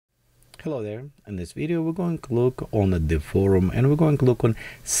Hello there. In this video we're going to look on the Deforum and we're going to look on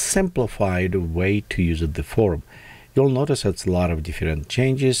simplified way to use the Deforum. You'll notice it's a lot of different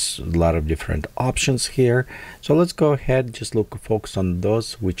changes, a lot of different options here. So let's go ahead, just focus on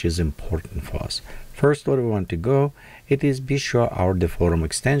those which is important for us. First, what we want to go, it is be sure our Deforum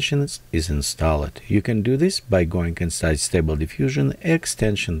extensions is installed. You can do this by going inside Stable Diffusion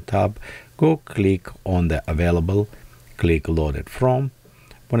extension tab, go click on the available, click loaded from.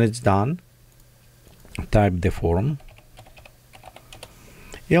 When it's done, type Deforum.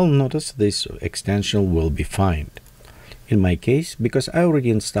 You'll notice this extension will be found. In my case, because I already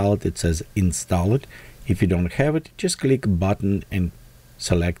installed it, says install it. If you don't have it, just click button and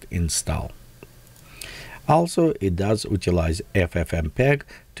select install. Also, it does utilize FFmpeg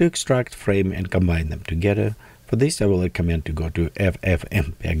to extract frame and combine them together. For this, I will recommend to go to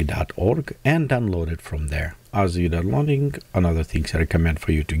ffmpeg.org and download it from there. As you're downloading, another thing I recommend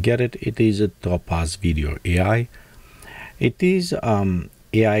for you to get it, it is a Topaz Video AI. It is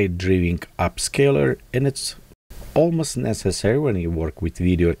AI-driven upscaler, and it's almost necessary when you work with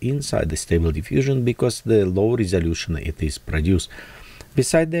video inside the Stable Diffusion because the low resolution it is produced.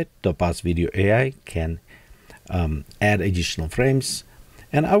 Besides that, Topaz Video AI can add additional frames,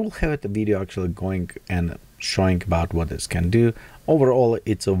 and I will have a video actually going and showing about what this can do. Overall,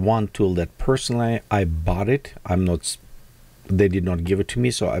 it's a one tool that personally I bought it. They did not give it to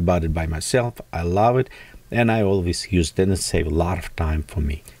me, so I bought it by myself. I love it, and I always use it, and it saves a lot of time for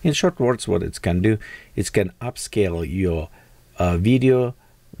me. In short words, what it can do, it can upscale your video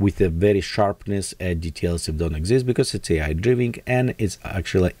with a very sharpness and details if don't exist because it's AI driven, and it's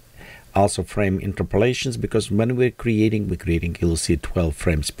actually also frame interpolations because when we're creating, you'll see 12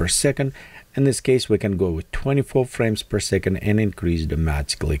 frames per second. In this case, we can go with 24 frames per second and increase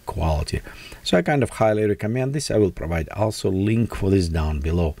dramatically quality. So I kind of highly recommend this. I will provide also a link for this down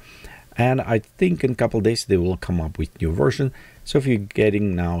below. And I think in a couple of days, they will come up with new version. So if you're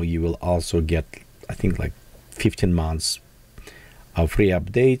getting now, you will also get, I think, like 15 months of free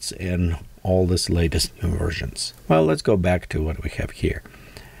updates and all this latest new versions. Well, let's go back to what we have here.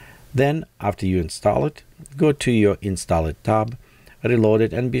 Then after you install it, go to your install it tab, reload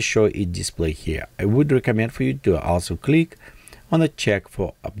it, and be sure it display here. I would recommend for you to also click on the check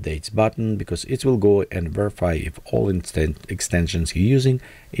for updates button because it will go and verify if all extensions you're using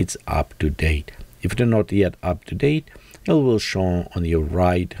it's up to date. If they're not yet up to date, it will show on your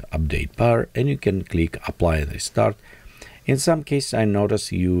right update bar and you can click apply and restart. In some cases, I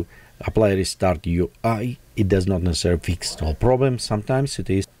notice you apply restart UI, it does not necessarily fix all problems. Sometimes it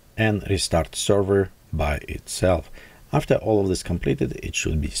is, and restart server by itself. After all of this completed, it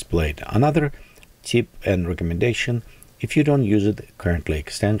should be displayed. Another tip and recommendation, if you don't use it currently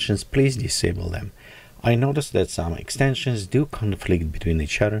extensions, please disable them. I noticed that some extensions do conflict between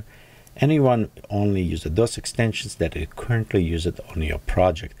each other, and you want only use those extensions that you currently use it on your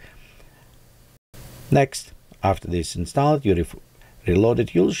project. Next, after this installed, you reload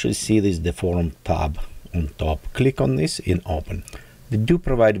it, you'll see this Deforum tab on top. Click on this in open. They do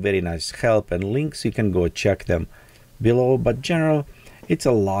provide very nice help and links, you can go check them below, but general it's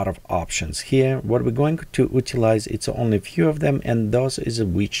a lot of options here. What we're going to utilize, it's only a few of them, and those is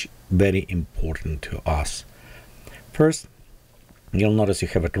which very important to us. First, you'll notice you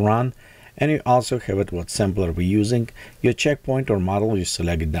have it run, and you also have it what sampler we're using. Your checkpoint or model you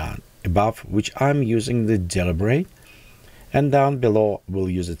select down above, which I'm using the Dall-e, and down below we'll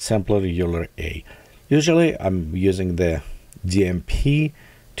use it sampler Euler A. Usually I'm using the DMP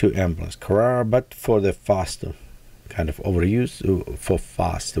to M plus Carrara, but for the faster kind of overuse for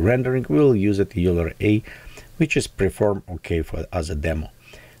fast rendering, we'll use it Euler A, which is perform okay for as a demo.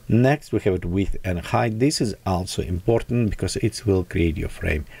 Next, we have it width and height. This is also important because it will create your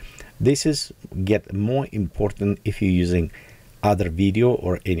frame. This is get more important if you're using other video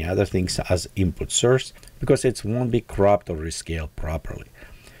or any other things as input source because it won't be cropped or rescaled properly.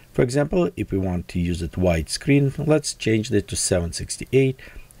 For example, if we want to use it widescreen, let's change it to 768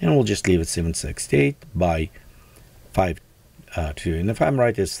 and we'll just leave it 768 by 5:2, and if I'm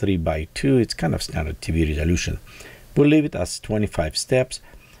right, it's 3:2. It's kind of standard TV resolution. We'll leave it as 25 steps,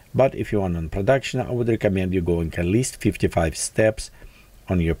 but if you want on production, I would recommend you going at least 55 steps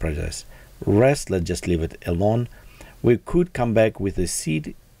on your process. Rest, let's just leave it alone. We could come back with a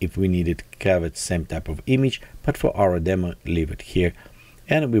seed if we needed to have it same type of image, but for our demo, leave it here,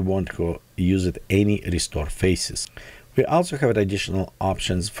 and we won't go use it any restore faces. We also have additional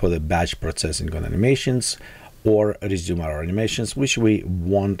options for the batch processing on animations or resume our animations, which we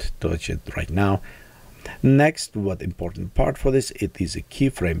won't touch it right now. Next, what important part for this, it is a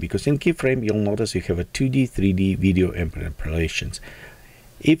keyframe, because in keyframe you'll notice you have a 2D 3D video interpolations.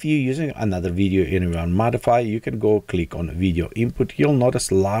 If you're using another video and you want to modify, you can go click on video input. You'll notice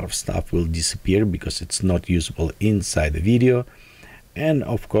a lot of stuff will disappear because it's not usable inside the video. And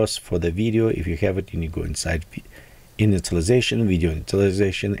of course, for the video, if you have it, you need to go inside initialization, video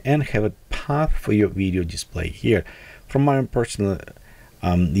initialization, and have a path for your video display here. From my personal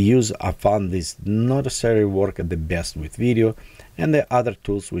use, I found this not necessarily work at the best with video, and the other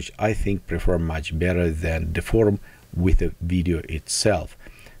tools which I think prefer much better than Deforum with the video itself.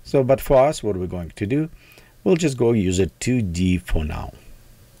 So, but for us, what we're going to do, we'll just go use a 2D for now.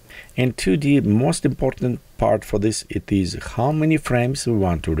 And 2D, most important part for this, it is how many frames we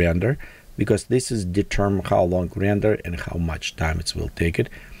want to render, because this is determine how long render and how much time it will take it.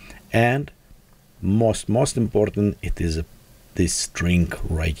 And most important, it is this string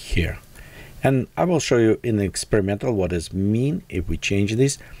right here. And I will show you in the experimental what does mean if we change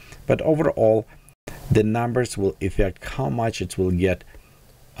this. But overall, the numbers will affect how much it will get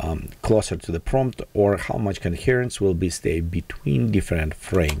closer to the prompt, or how much coherence will be stay between different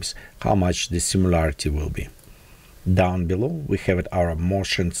frames, how much the similarity will be. Down below we have it our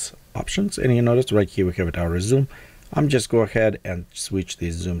motions options, and you notice right here we have it our zoom. I'm just go ahead and switch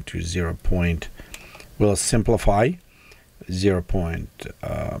this zoom to 0. We'll simplify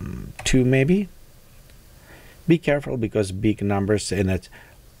 0.2 maybe. Be careful because big numbers, and it's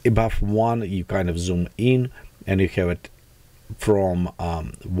above 1 you kind of zoom in, and you have it from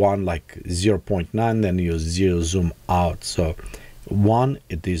 1 like 0.9, then you zoom out. So 1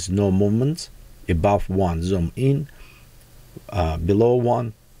 it is no movements, above 1 zoom in, below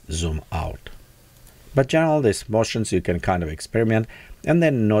 1 zoom out. But generally these motions you can kind of experiment, and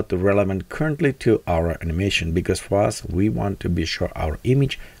then not relevant currently to our animation, because for us we want to be sure our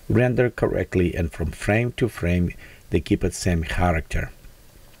image render correctly, and from frame to frame they keep it same character.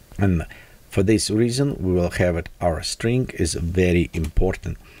 And for this reason we will have it our string is very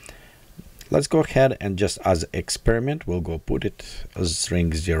important. Let's go ahead and just as experiment we'll go put it as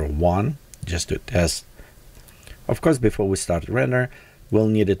string 01 just to test. Of course, before we start render, we'll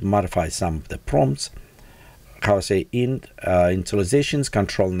need to modify some of the prompts. How I say initializations,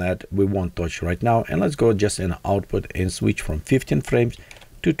 control net we won't touch right now, and let's go just in output and switch from 15 frames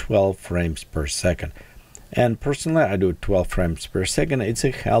to 12 frames per second. And personally I do 12 frames per second. It's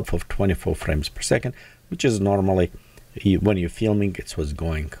a half of 24 frames per second, which is normally when you're filming it's what's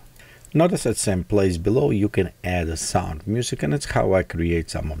going. Notice at same place below you can add a sound music, and it's how I create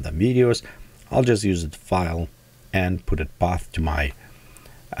some of the videos. I'll just use the file and put a path to my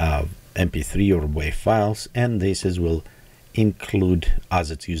MP3 or WAV files, and this will include, as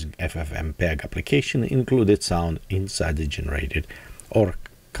it's using FFmpeg application, included sound inside the generated or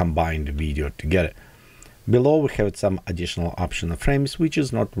combined video together. Below we have some additional optional frames which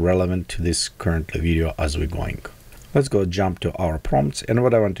is not relevant to this current video as we're going. Let's go jump to our prompts, and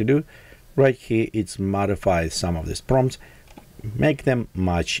what I want to do right here is modify some of these prompts, make them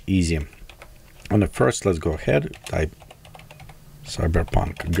much easier. On the first, let's go ahead, type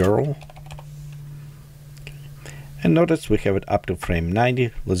cyberpunk girl, and notice we have it up to frame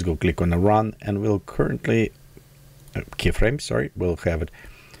 90. Let's go click on the run, and we'll currently keyframe, sorry, we'll have it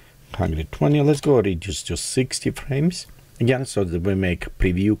 120. Let's go reduce to 60 frames again, so that we make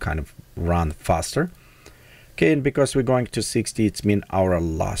preview kind of run faster. Okay, and because we're going to 60, it's mean our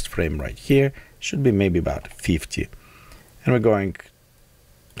last frame right here should be maybe about 50, and we're going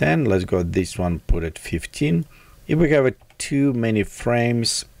 10. Let's go this one, put it 15. If we have too many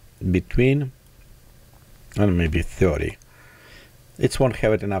frames between, and maybe 30, it won't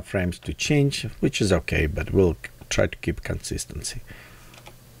have it enough frames to change, which is okay, but we'll try to keep consistency.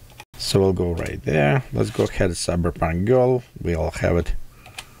 So we'll go right there. Let's go ahead, cyberpunk girl, we'll have it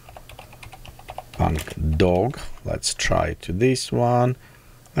punk dog. Let's try to this one.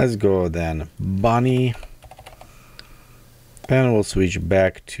 Let's go then bunny, and we'll switch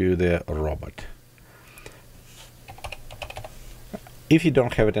back to the robot. If you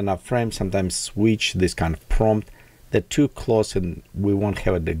don't have it enough frames, sometimes switch this kind of prompt. They're too close and we won't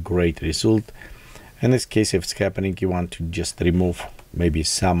have the great result. In this case, if it's happening, you want to just remove maybe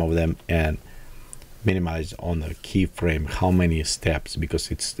some of them and minimize on the keyframe how many steps, because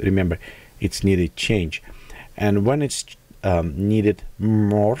it's, remember, it's needed change. And when it's needed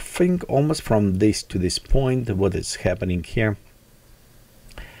morphing almost from this to this point, what is happening here,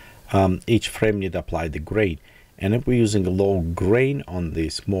 each frame need to apply the grade. And if we're using a low grain on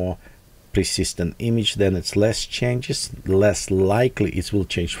this more persistent image, then it's less changes, less likely it will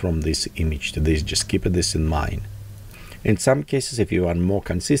change from this image to this. Just keep this in mind. In some cases, if you want more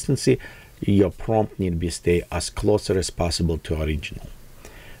consistency, your prompt need to be stay as closer as possible to original.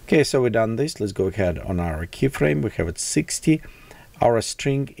 Okay, so we've done this. Let's go ahead on our keyframe. We have it 60. Our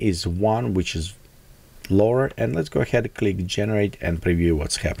string is 1, which is lower, and let's go ahead and click generate and preview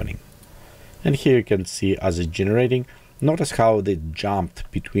what's happening. And here you can see as it's generating, notice how they jumped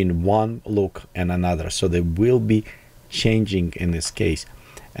between one look and another, so they will be changing in this case.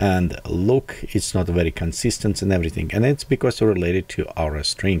 And look, it's not very consistent and everything, and it's because related to our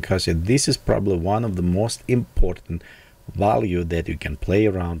string, because this is probably one of the most important value that you can play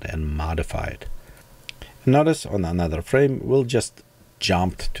around and modify it. Notice on another frame we'll just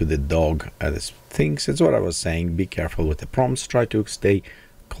jumped to the dog as things. It's what I was saying, be careful with the prompts, try to stay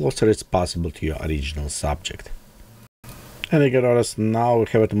closer as possible to your original subject. And you can notice now we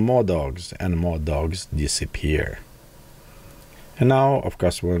have more dogs, and more dogs disappear. And now, of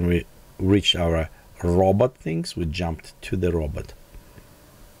course, when we reach our robot things, we jumped to the robot.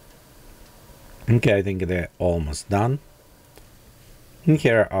 Okay, I think they're almost done. And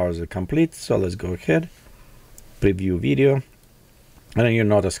here ours are complete, so let's go ahead, preview video. And you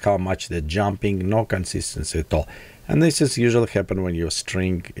notice how much they're jumping, no consistency at all. And this is usually happen when your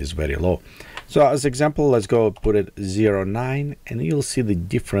string is very low. So as example, let's go put it 0.9, and you'll see the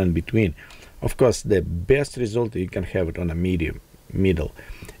difference between. Of course, the best result you can have it on a middle,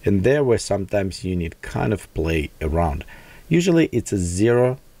 and there where sometimes you need kind of play around. Usually it's a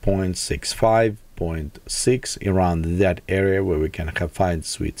 0.65, 0.6 around that area where we can have find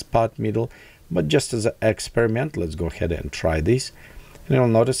sweet spot middle. But just as an experiment, let's go ahead and try this. And you'll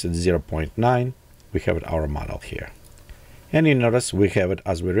notice it's 0.9. We have our model here. And you notice we have it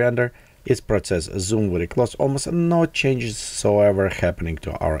as we render. Its process zoom very close, almost no changes whatsoever happening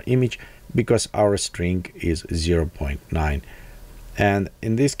to our image because our string is 0.9. And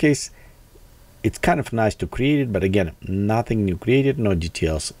in this case, it's kind of nice to create it, but again, nothing new created, no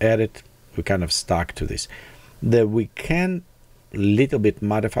details added. We kind of stuck to this. We can little bit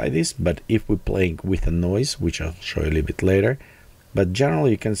modify this, but if we're playing with a noise, which I'll show you a little bit later, but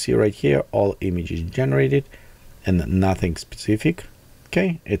generally you can see right here all images generated and nothing specific.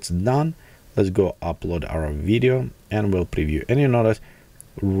 Okay, it's done. Let's go upload our video and we'll preview. And you notice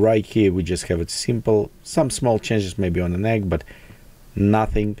right here we just have it simple, some small changes maybe on the neck, but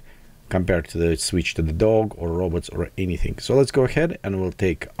nothing compared to the switch to the dog or robots or anything. So let's go ahead and we'll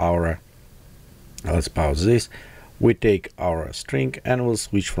take our, let's pause this. We take our string and we'll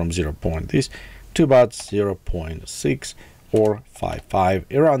switch from 0. This to about 0.6 or 5.5.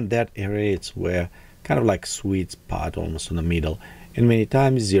 Around that area, it's where kind of like sweet spot almost in the middle. And many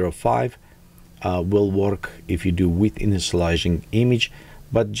times 0.5 will work if you do with initializing image,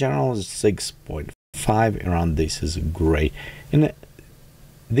 but general 6.5 around this is great. And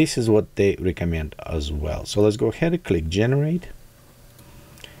this is what they recommend as well. So let's go ahead and click generate.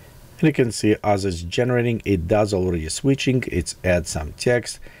 And you can see as it's generating, it does already switching. It's add some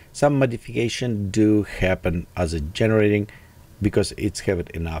text. Some modification do happen as it's generating because it's have it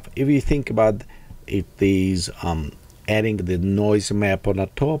enough. If you think about it, is adding the noise map on the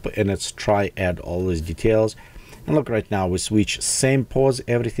top, and let's try add all these details. And look, right now we switch same pose,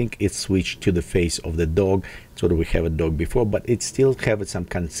 everything. It's switched to the face of the dog, so that we have a dog before, but it still have some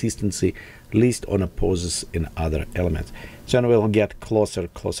consistency, at least on the poses in other elements. So we'll get closer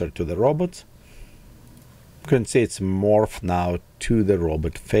to the robot. You can see it's morphed now to the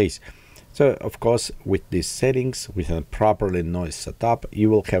robot face. So of course, with these settings, with a properly noise setup, you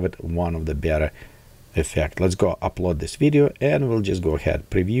will have it one of the better effect. Let's go upload this video and we'll just go ahead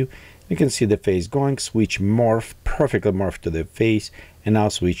preview. You can see the face going, switch morph, perfectly morph to the face, and now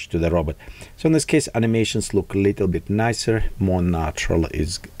switch to the robot. So in this case, animations look a little bit nicer, more natural,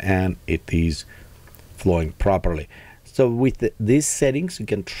 and it is flowing properly. So with these settings, you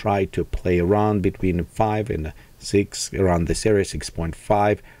can try to play around between 5 and 6, around this area,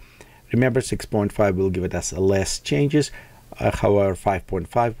 6.5. Remember, 6.5 will give it us less changes. However,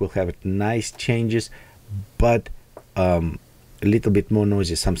 5.5 will have it nice changes, but a little bit more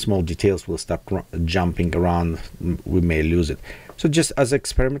noisy. Some small details will start jumping around. We may lose it. So just as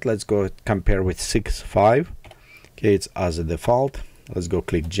experiment, let's go compare with 6.5. Okay, it's as a default. Let's go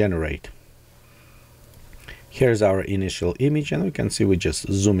click generate. Here's our initial image, and we can see we're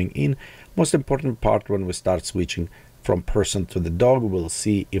just zooming in. Most important part when we start switching from person to the dog, we'll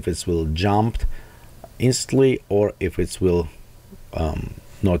see if it will jump instantly or if it will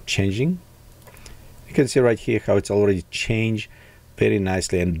not changing. You can see right here how it's already changed very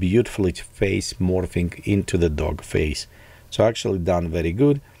nicely and beautifully to face morphing into the dog face. So actually done very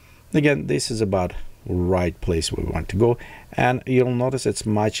good. Again, this is about right place we want to go, and you'll notice it's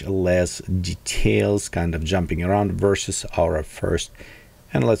much less details kind of jumping around versus our first.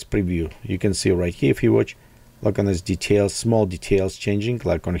 And let's preview. You can see right here, if you watch, look on these details, small details changing,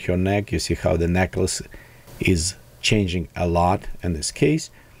 like on her neck. You see how the necklace is changing a lot in this case.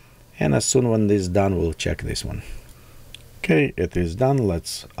 And as soon when this is done, we'll check this one. Okay, it is done.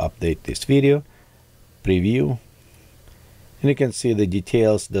 Let's update this video, preview, and you can see the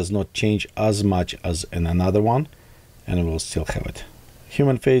details does not change as much as in another one, and we'll still have it.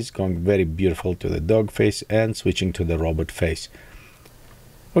 Human face going very beautiful to the dog face and switching to the robot face.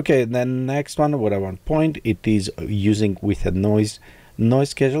 Okay, then next one, what I want to point, it is using with a noise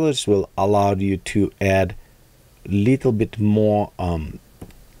schedulers will allow you to add little bit more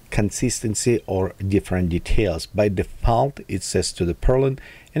consistency or different details. By default, it says to the Perlin,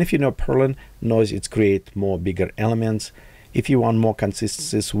 and if you know Perlin noise, it's create more bigger elements. If you want more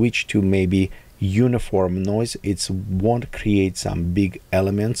consistency, switch to maybe uniform noise. It won't create some big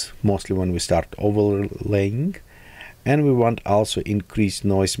elements, mostly when we start overlaying. And we want also increase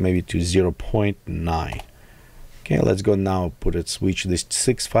noise maybe to 0.9. Okay, let's go now, switch this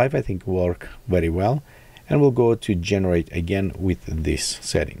to 6.5, I think work very well. And we'll go to generate again with these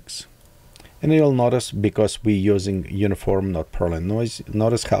settings. And you'll notice, because we're using uniform, not Perlin noise,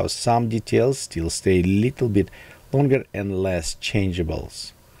 notice how some details still stay a little bit longer and less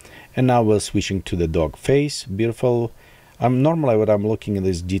changeables. And now we're switching to the dog face, beautiful. Normally what I'm looking at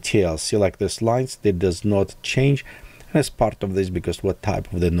is details, see like these lines, that does not change. And as part of this, because what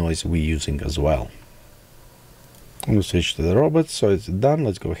type of the noise we're using as well. We'll switch to the robot, so it's done.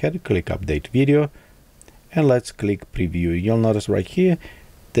 Let's go ahead and click update video, and let's click preview. You'll notice right here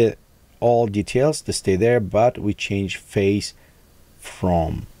that all details they stay there, but we change face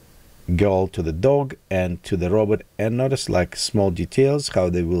from girl to the dog and to the robot, and notice like small details how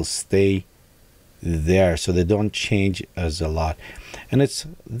they will stay there, so they don't change as a lot. And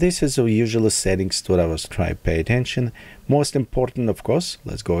this is usually settings to what I was trying to pay attention. Most important, of course,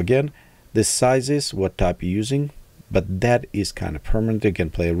 let's go again, the sizes, what type you're using, but that is kind of permanent, you can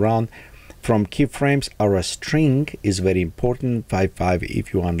play around. From keyframes, our string is very important, 5.5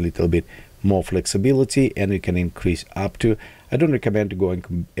 if you want a little bit more flexibility, and you can increase up to, I don't recommend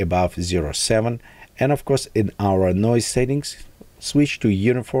going above 0.7. And of course, in our noise settings, switch to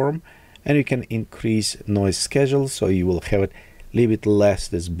uniform, and you can increase noise schedule, so you will have it a little bit less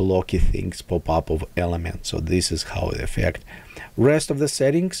this blocky things pop up of elements. So this is how it affect. Rest of the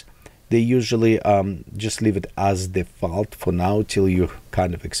settings, they usually just leave it as default for now till you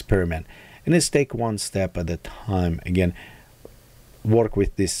kind of experiment. And let's take one step at a time. Again, work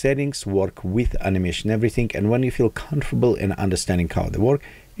with these settings, work with animation, everything, and when you feel comfortable in understanding how they work,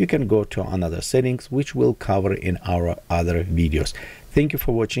 you can go to another settings, which we'll cover in our other videos. Thank you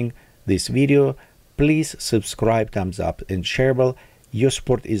for watching this video. Please subscribe, thumbs up, and shareable. Your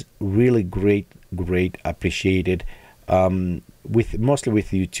support is really great appreciated, mostly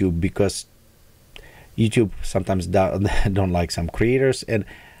with YouTube, because YouTube sometimes don't like some creators. And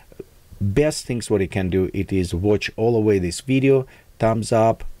best things what you can do, it is watch all the way this video, thumbs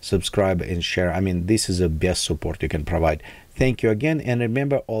up, subscribe, and share. I mean, this is the best support you can provide. Thank you again, and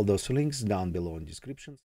remember all those links down below in description.